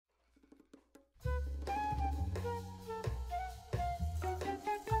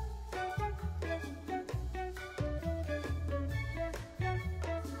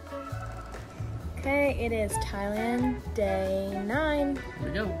Okay, it is Thailand, day 9. Here we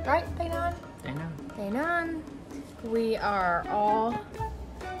go. Right, day 9? Day 9. Day 9. We are all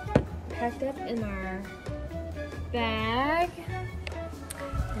packed up in our bag.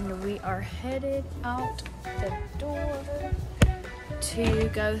 And we are headed out the door to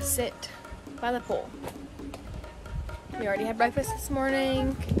go sit by the pool. We already had breakfast this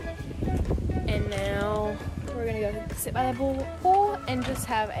morning. And now we're gonna go sit by the pool and just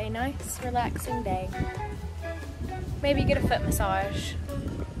have a nice, relaxing day. Maybe get a foot massage.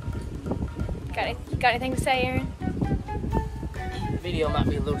 Got anything to say, Aaron? The video might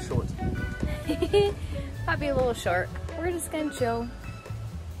be a little short. Might be a little short. We're just gonna chill.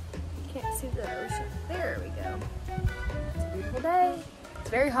 Can't see the ocean. There we go. It's a beautiful day. It's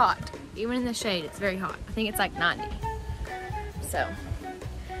very hot. Even in the shade, it's very hot. I think it's like 90. So,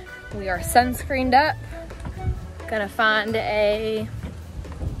 we are sunscreened up. Gonna find an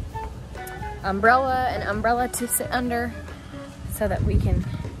umbrella to sit under so that we can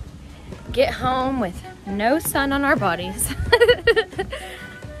get home with no sun on our bodies.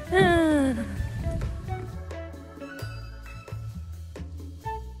 Oh.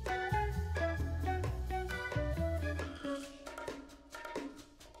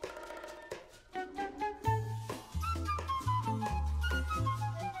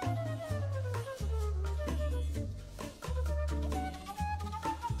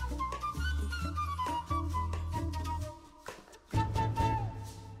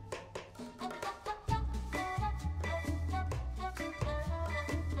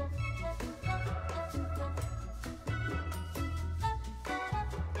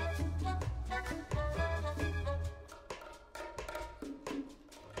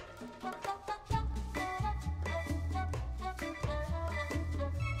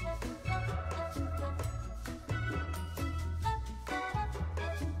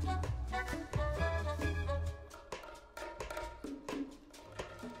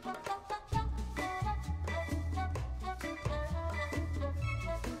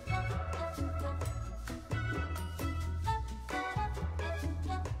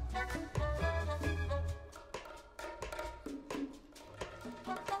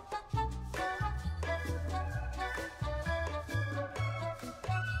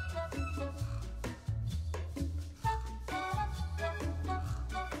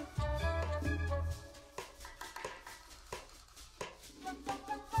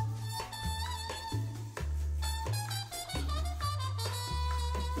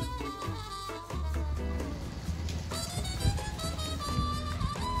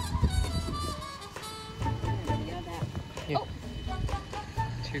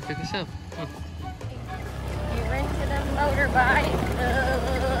 Here, pick this up. You rented a motorbike.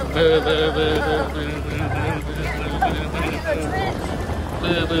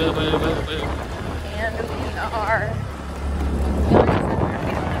 And we are.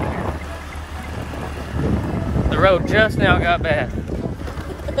 The road just now got bad.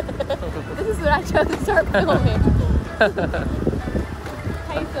 This is what I chose to start filming. How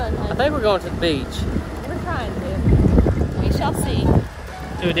you feeling, honey? I think we're going to the beach. We're trying to. We shall see.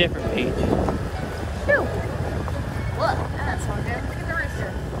 To a different beach. Phew. Look, that smells good. Look at the rooster.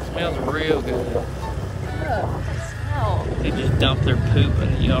 It smells real good. Look, what's that smell? They just dumped their poop in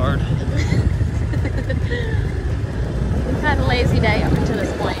the yard. We've had a lazy day up until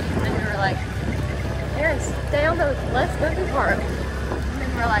this point, and then we were like, Aaron, stay on the, let's go to the park. And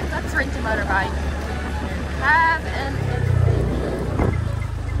then we're like, let's rent a motorbike. Have an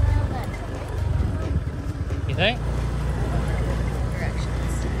You think?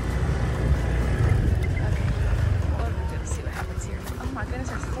 directions. Okay. We'll go see what happens here. Oh my goodness,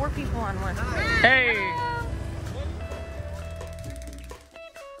 there's 4 people on one. Hey!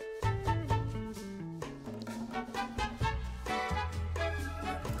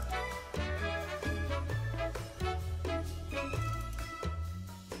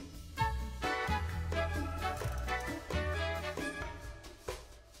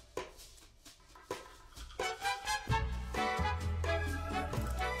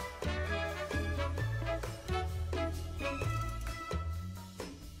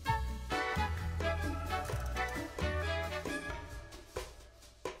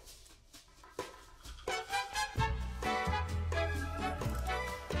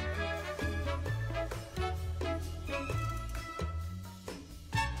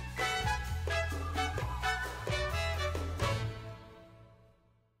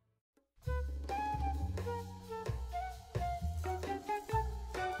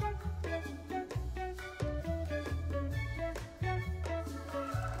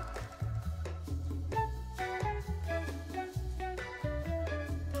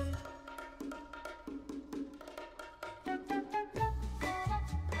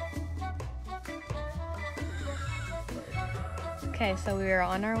 Okay, so we are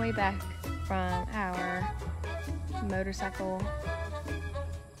on our way back from our motorcycle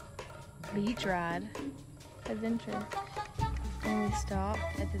beach ride adventure, and we stopped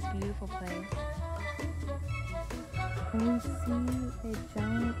at this beautiful place. And we see a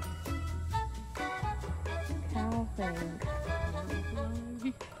giant cow thing.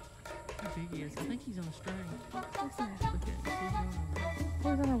 How big he is? I think he's on a string. What's that? Look at it.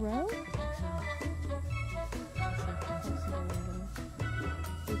 He's on a rope. Oh, he's on a rope?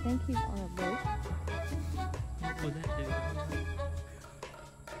 Do you think he's on a rope? What would that do?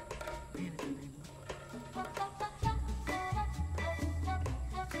 Man, it's a big one.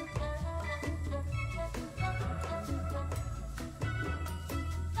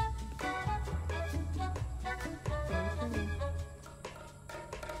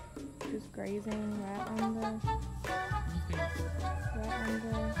 Just grazing right on the beach.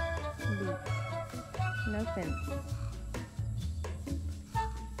 No fence.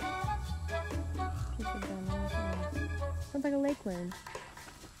 Sounds like a lake loon.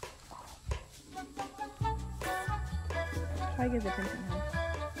 Try to get his attention, huh?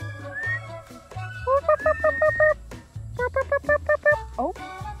 Oh,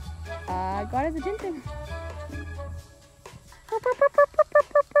 I got his attention.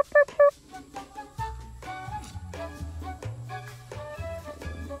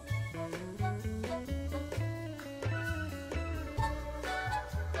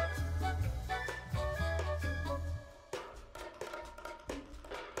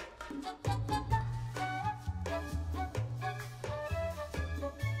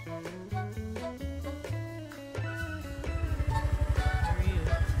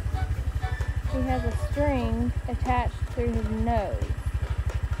 He has a string attached through his nose,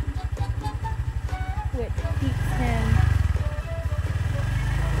 which keeps him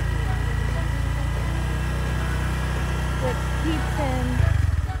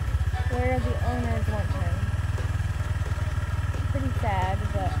where the owners want him.